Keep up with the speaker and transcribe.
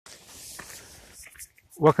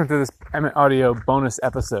Welcome to this Emmett Audio bonus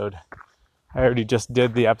episode. I already just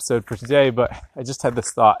did the episode for today, but I just had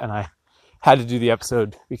this thought and I had to do the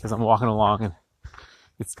episode because I'm walking along and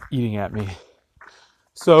it's eating at me.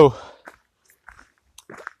 So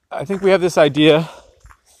I think we have this idea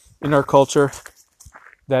in our culture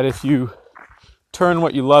that if you turn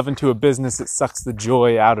what you love into a business, it sucks the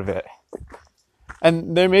joy out of it.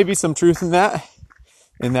 And there may be some truth in that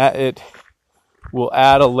it will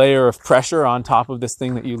add a layer of pressure on top of this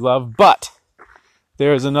thing that you love. But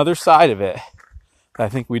there is another side of it that I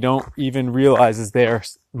think we don't even realize is there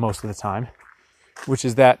most of the time, which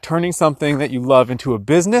is that turning something that you love into a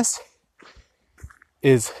business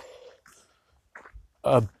is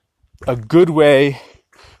a good way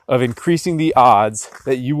of increasing the odds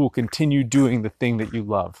that you will continue doing the thing that you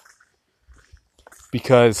love.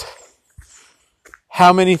 Because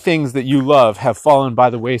how many things that you love have fallen by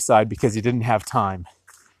the wayside because you didn't have time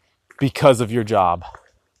because of your job?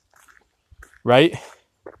 Right?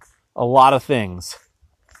 A lot of things.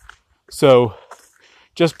 So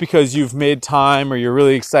just because you've made time or you're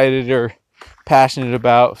really excited or passionate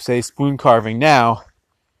about, say, spoon carving now,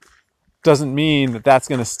 doesn't mean that that's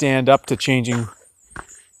going to stand up to changing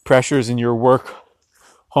pressures in your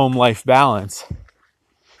work-home life balance.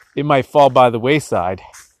 It might fall by the wayside.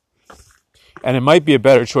 And it might be a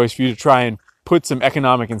better choice for you to try and put some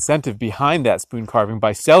economic incentive behind that spoon carving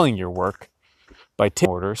by selling your work, by taking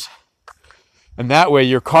orders. And that way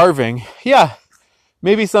you're carving. Yeah,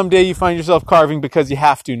 maybe someday you find yourself carving because you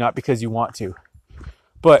have to, not because you want to.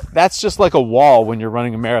 But that's just like a wall when you're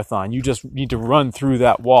running a marathon. You just need to run through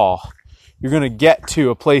that wall. You're going to get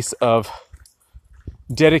to a place of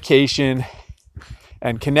dedication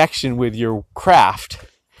and connection with your craft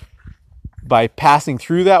by passing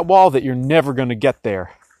through that wall that you're never going to get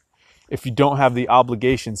there if you don't have the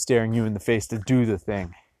obligation staring you in the face to do the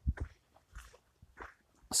thing.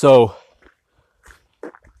 So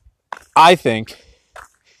I think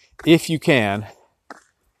if you can,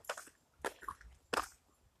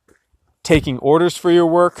 taking orders for your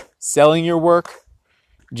work, selling your work,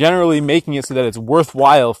 generally making it so that it's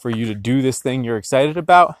worthwhile for you to do this thing you're excited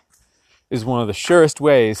about is one of the surest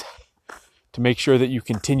ways to make sure that you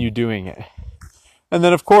continue doing it. And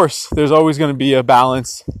then, of course, there's always going to be a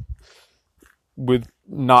balance with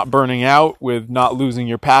not burning out, with not losing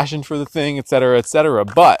your passion for the thing, etc., etc.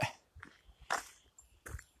 But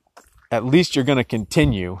at least you're going to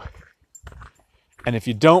continue. And if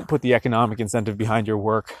you don't put the economic incentive behind your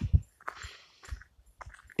work,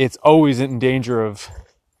 it's always in danger of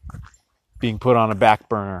being put on a back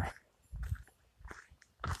burner.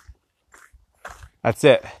 That's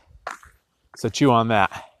it. So chew on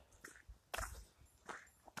that.